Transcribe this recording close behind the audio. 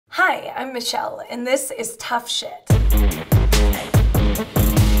Hi, I'm Michelle, and this is Tough Shit.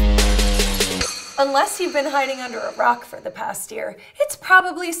 Unless you've been hiding under a rock for the past year, it's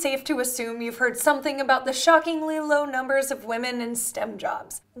probably safe to assume you've heard something about the shockingly low numbers of women in STEM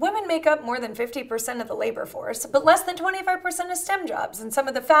jobs. Women make up more than 50% of the labor force, but less than 25% of STEM jobs in some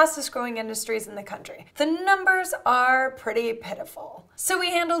of the fastest growing industries in the country. The numbers are pretty pitiful. So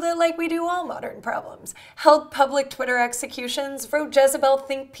we handled it like we do all modern problems. Held public Twitter executions, wrote Jezebel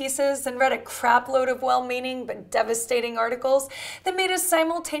think pieces, and read a crapload of well-meaning but devastating articles that made us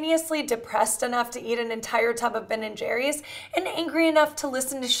simultaneously depressed enough to eat an entire tub of Ben & Jerry's and angry enough to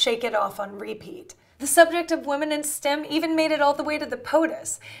listen to Shake It Off on repeat. The subject of women in STEM even made it all the way to the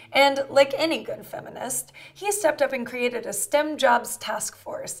POTUS, and like any good feminist, he stepped up and created a STEM jobs task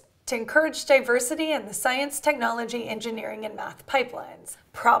force to encourage diversity in the science, technology, engineering, and math pipelines.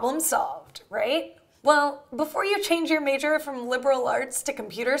 Problem solved, right? Well, before you change your major from liberal arts to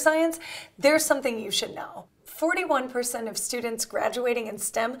computer science, there's something you should know. 41% of students graduating in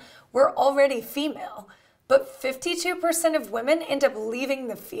STEM were already female, but 52% of women end up leaving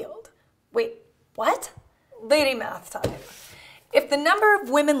the field. Wait, what? Lady math time. If the number of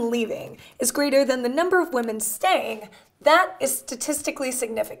women leaving is greater than the number of women staying, that is statistically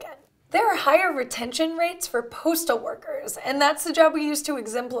significant. There are higher retention rates for postal workers, and that's the job we use to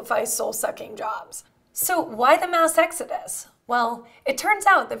exemplify soul-sucking jobs. So why the mass exodus? Well, it turns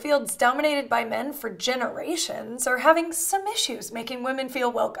out the fields dominated by men for generations are having some issues making women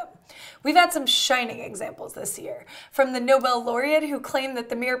feel welcome. We've had some shining examples this year, from the Nobel laureate who claimed that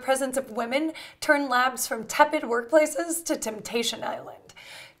the mere presence of women turned labs from tepid workplaces to Temptation Island,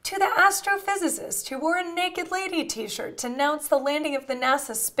 to the astrophysicist who wore a naked lady t-shirt to announce the landing of the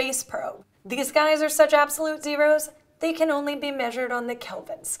NASA space probe. These guys are such absolute zeros, they can only be measured on the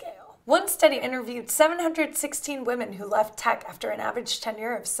Kelvin scale. One study interviewed 716 women who left tech after an average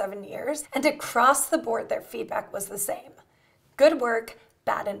tenure of 7 years, and across the board their feedback was the same. Good work,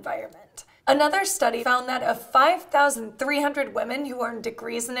 bad environment. Another study found that of 5,300 women who earned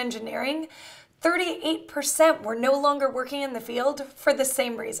degrees in engineering, 38% were no longer working in the field for the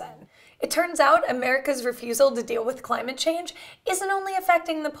same reason. It turns out America's refusal to deal with climate change isn't only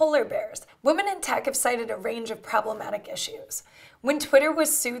affecting the polar bears. Women in tech have cited a range of problematic issues. When Twitter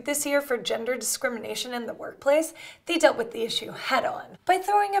was sued this year for gender discrimination in the workplace, they dealt with the issue head-on by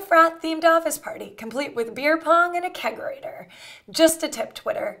throwing a frat-themed office party, complete with beer pong and a kegerator. Just a tip,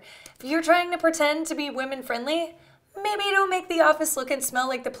 Twitter. If you're trying to pretend to be women-friendly, maybe don't make the office look and smell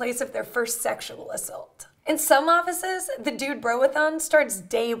like the place of their first sexual assault. In some offices, the Dude Browathon starts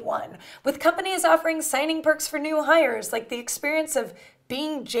day one, with companies offering signing perks for new hires, like the experience of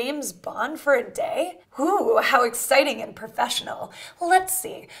being James Bond for a day? Ooh, how exciting and professional. Let's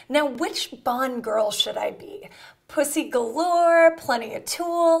see, now which Bond girl should I be? Pussy Galore, Plenty of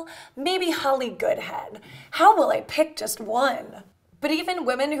Tool, maybe Holly Goodhead. How will I pick just one? But even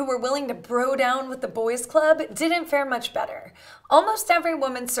women who were willing to bro down with the boys club didn't fare much better. Almost every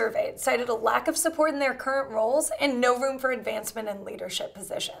woman surveyed cited a lack of support in their current roles and no room for advancement in leadership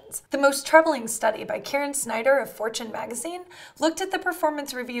positions. The most troubling study by Karen Snyder of Fortune magazine looked at the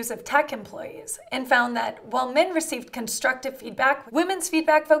performance reviews of tech employees and found that while men received constructive feedback, women's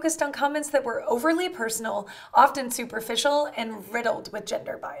feedback focused on comments that were overly personal, often superficial, and riddled with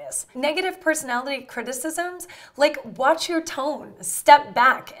gender bias. Negative personality criticisms like "watch your tone," "step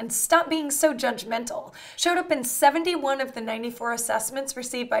back," and "stop being so judgmental" showed up in 71 of the 94 assessments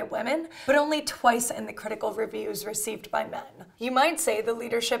received by women, but only twice in the critical reviews received by men. You might say the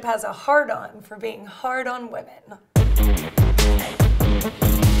leadership has a hard-on for being hard on women.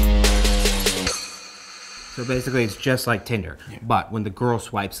 So basically it's just like Tinder, but when the girl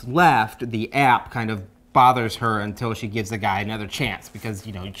swipes left, the app kind of bothers her until she gives the guy another chance because,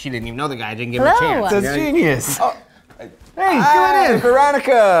 you know, she didn't even know the guy didn't give her a chance. That's genius. Oh. Hey, come in.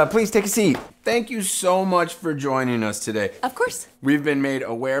 Veronica, please take a seat. Thank you so much for joining us today. Of course. We've been made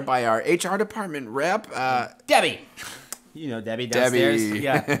aware by our HR department rep, Debbie. You know Debbie downstairs? Debbie.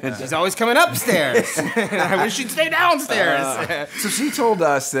 Yeah. She's always coming upstairs. I wish she'd stay downstairs. So she told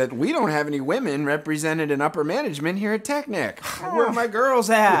us that we don't have any women represented in upper management here at Technic. Where are my girls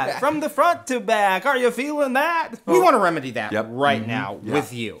at? From the front to back. Are you feeling that? We want to remedy that right now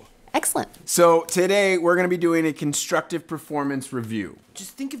with you. Excellent. So today we're going to be doing a constructive performance review.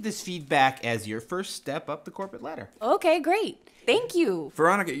 Just think of this feedback as your first step up the corporate ladder. Okay, great. Thank you.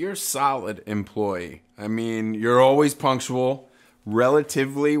 Veronica, you're a solid employee. I mean, you're always punctual,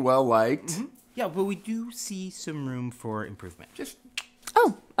 relatively well-liked. Yeah, but we do see some room for improvement. Just...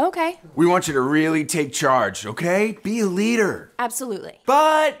 Oh, okay. We want you to really take charge, okay? Be a leader. Absolutely.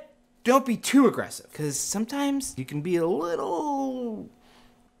 But don't be too aggressive, because sometimes you can be a little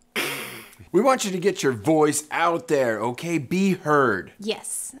We want you to get your voice out there, okay? Be heard.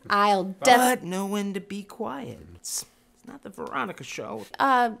 Yes, I'll But know when to be quiet. It's not the Veronica show.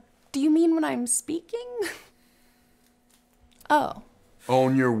 Do you mean when I'm speaking? Oh.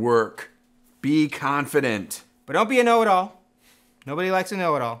 Own your work. Be confident. But don't be a know-it-all. Nobody likes a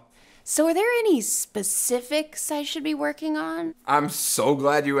know-it-all. So are there any specifics I should be working on? I'm so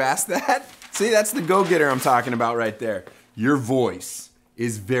glad you asked that. See, that's the go-getter I'm talking about right there. Your voice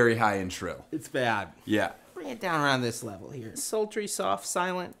is very high and shrill. It's bad. Yeah. Bring it down around this level here. Sultry, soft,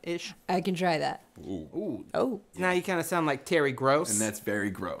 silent-ish. I can try that. Ooh. Oh. Now you kind of sound like Terry Gross. And that's very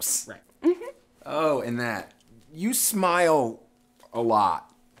gross. Right. Oh, and that. You smile a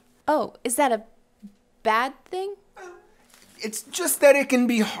lot. Oh, is that a bad thing? It's just that it can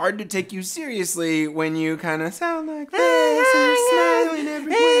be hard to take you seriously when you kind of sound like this and you're smiling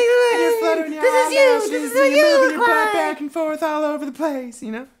everywhere and you're fluttering your eyelashes and you're moving your butt back and forth all over the place,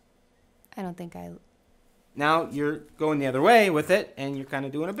 you know? I don't think I... Now you're going the other way with it, and you're kind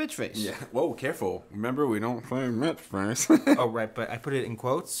of doing a bitch face. Yeah. Whoa, careful. Remember, we don't play bitch face. Oh, right, but I put it in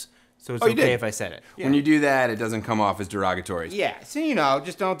quotes, so it's Oh, you okay did? if I said it. When you do that, it doesn't come off as derogatory. Yeah, so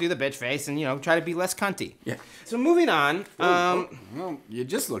just don't do the bitch face and, try to be less cunty. Yeah. So moving on, Well, you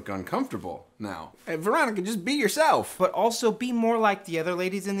just look uncomfortable now. Hey, Veronica, just be yourself. but also be more like the other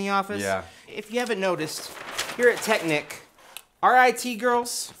ladies in the office. Yeah. If you haven't noticed, here at Technic, our IT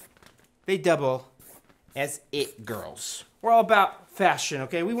girls, they double as it girls. We're all about fashion,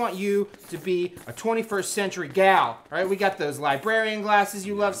 okay? We want you to be a 21st century gal, right? We got those librarian glasses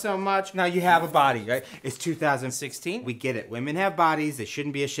you love so much. Now you have a body, right? It's 2016. We get it. Women have bodies. They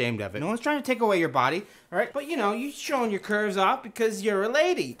shouldn't be ashamed of it. No one's trying to take away your body, all right? But, you're showing your curves off because you're a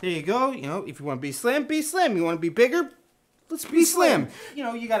lady. There you go. If you want to be slim, be slim. You want to be bigger? Let's be slim.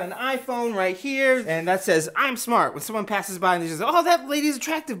 You got an iPhone right here, and that says, I'm smart. When someone passes by and they says, oh, that lady's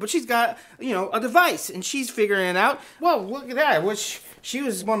attractive, but she's got, a device, and she's figuring it out. Well, look at that. I wish she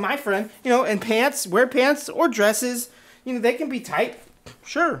was one of my friend, and pants, wear pants or dresses. They can be tight.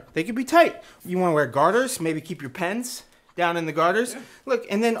 Sure, they can be tight. You want to wear garters, maybe keep your pens down in the garters. Yeah. Look,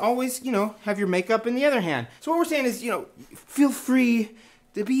 and then always, have your makeup in the other hand. So what we're saying is, feel free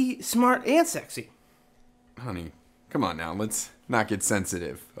to be smart and sexy. Honey. Come on now, let's not get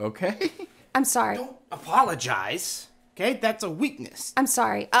sensitive, okay? I'm sorry. Don't apologize, okay? That's a weakness. I'm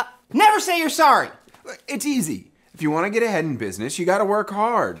sorry. Never say you're sorry. It's easy. If you want to get ahead in business, you got to work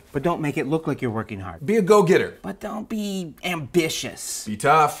hard. But don't make it look like you're working hard. Be a go-getter. But don't be ambitious. Be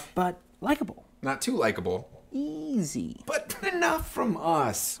tough. But likable. Not too likable. Easy. But enough from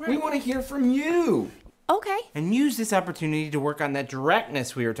us. Right. We want to hear from you. Okay. And use this opportunity to work on that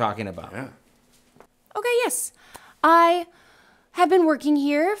directness we were talking about. Yeah. Okay, yes. I have been working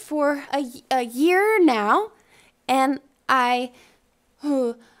here for a year now, and Right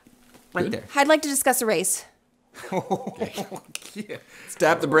there. I'd like to discuss a raise. Yeah.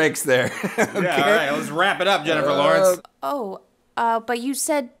 Tap the brakes there. Okay. Yeah, all right, let's wrap it up, Jennifer Lawrence. But you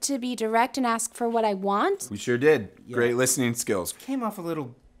said to be direct and ask for what I want? We sure did. Yeah. Great listening skills. Came off a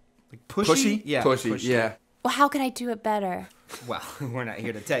little pushy. Yeah, Pushy, yeah. Well, how could I do it better? Well, we're not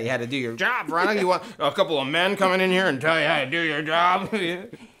here to tell you how to do your job, Veronica. You want a couple of men coming in here and tell you how to do your job?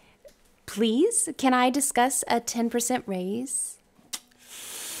 Please, can I discuss a 10% raise?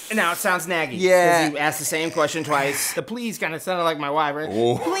 Now it sounds naggy. Yeah. Because you asked the same question twice. The please kind of sounded like my wife, right?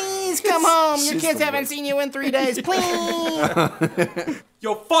 Oh. Please come home. Your She's kids the haven't seen you in 3 days. Please.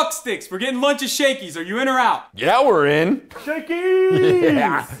 Yo, fuck sticks. We're getting lunch of shakies. Are you in or out? Yeah, we're in. Shakies!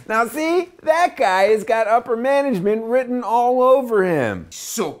 Yeah. Now see, that guy has got upper management written all over him.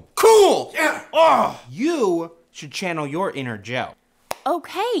 So cool. Yeah. Oh, you should channel your inner Joe.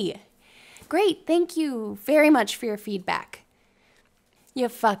 Okay. Great. Thank you very much for your feedback. You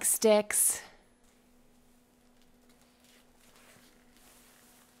fuck sticks.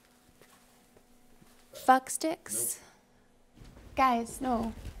 Fuck sticks? Nope. Guys,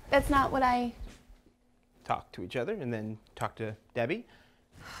 no. That's not what I... Talk to each other and then talk to Debbie.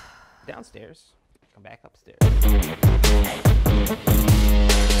 Downstairs. Come back upstairs.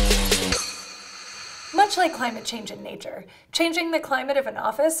 Much like climate change in nature, changing the climate of an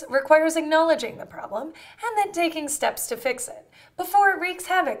office requires acknowledging the problem and then taking steps to fix it before it wreaks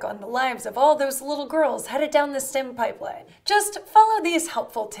havoc on the lives of all those little girls headed down the STEM pipeline. Just follow these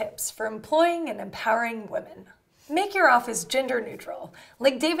helpful tips for employing and empowering women. Make your office gender neutral,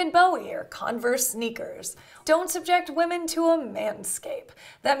 like David Bowie or Converse sneakers. Don't subject women to a manscape.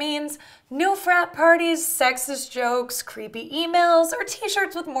 That means no frat parties, sexist jokes, creepy emails, or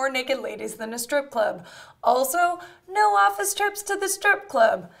t-shirts with more naked ladies than a strip club. Also, no office trips to the strip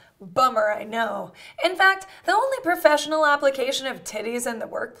club. Bummer, I know. In fact, the only professional application of titties in the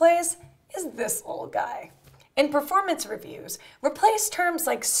workplace is this old guy. In performance reviews, replace terms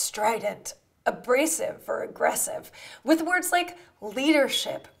like strident, abrasive, or aggressive with words like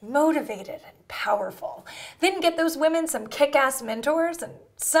leadership, motivated, and powerful. Then get those women some kick-ass mentors, and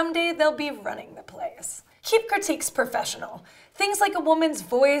someday they'll be running the place. Keep critiques professional. Things like a woman's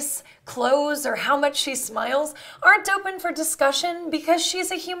voice, clothes, or how much she smiles aren't open for discussion because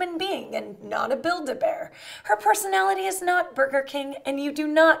she's a human being and not a Build-A-Bear. Her personality is not Burger King, and you do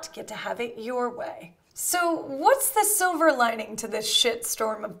not get to have it your way. So what's the silver lining to this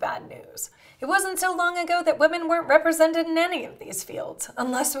shitstorm of bad news? It wasn't so long ago that women weren't represented in any of these fields,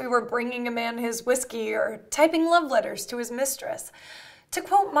 unless we were bringing a man his whiskey or typing love letters to his mistress. To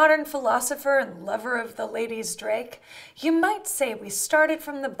quote modern philosopher and lover of the ladies Drake, you might say we started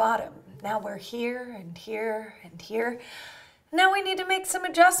from the bottom. Now we're here and here and here. Now we need to make some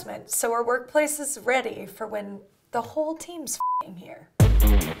adjustments so our workplace is ready for when the whole team's f***ing here.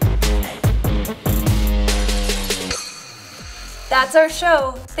 That's our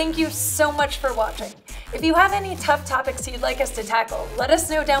show. Thank you so much for watching. If you have any tough topics you'd like us to tackle, let us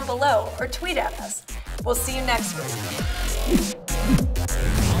know down below or tweet at us. We'll see you next week.